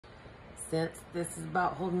since this is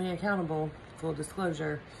about holding me accountable, full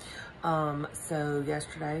disclosure. So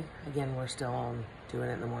yesterday, again, we're still on doing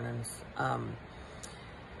it in the mornings.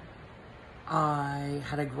 I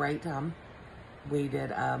had a great time. We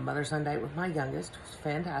did a Mother's Day date with my youngest. It was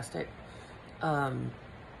fantastic.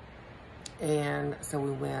 And so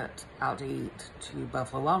we went out to eat to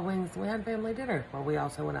Buffalo Wild Wings. We had family dinner where we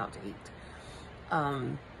also went out to eat.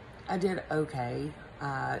 I did okay.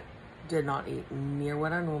 I did not eat near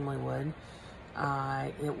what I normally would.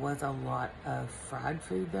 It was a lot of fried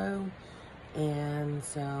food though. And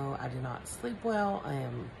so I did not sleep well. I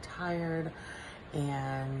am tired.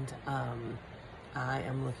 And I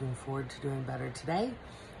am looking forward to doing better today.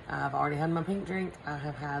 I've already had my pink drink. I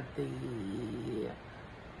have had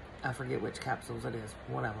I forget which capsules it is,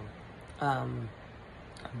 one of them.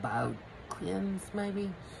 BioCleanse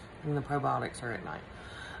maybe, and the probiotics are at night.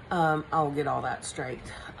 I'll get all that straight.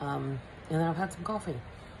 And then I've had some coffee.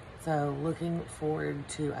 So looking forward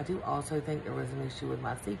to, I do also think there was an issue with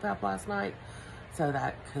my CPAP last night, so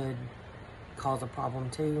that could cause a problem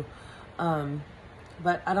too.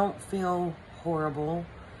 But I don't feel horrible.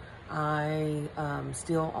 I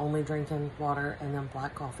still only drinking water and then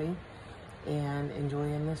black coffee and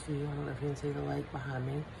enjoying this view. I don't know if you can see the lake behind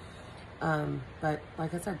me. But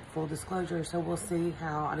like I said, full disclosure, so we'll see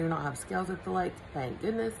how, I do not have scales at the lake, thank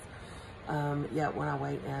goodness. Yet when I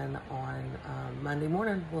weigh in on Monday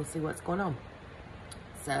morning, we'll see what's going on.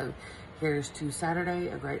 So here's to Saturday,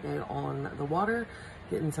 a great day on the water,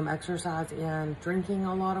 getting some exercise in, drinking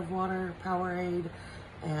a lot of water, Powerade,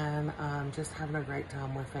 and just having a great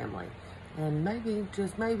time with family. And maybe,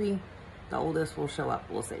 just maybe, the oldest will show up,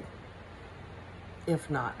 we'll see.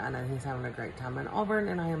 If not, I know he's having a great time in Auburn,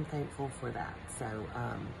 and I am thankful for that. So,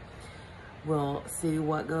 we'll see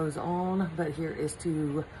what goes on, but here is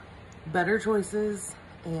to better choices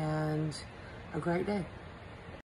and a great day.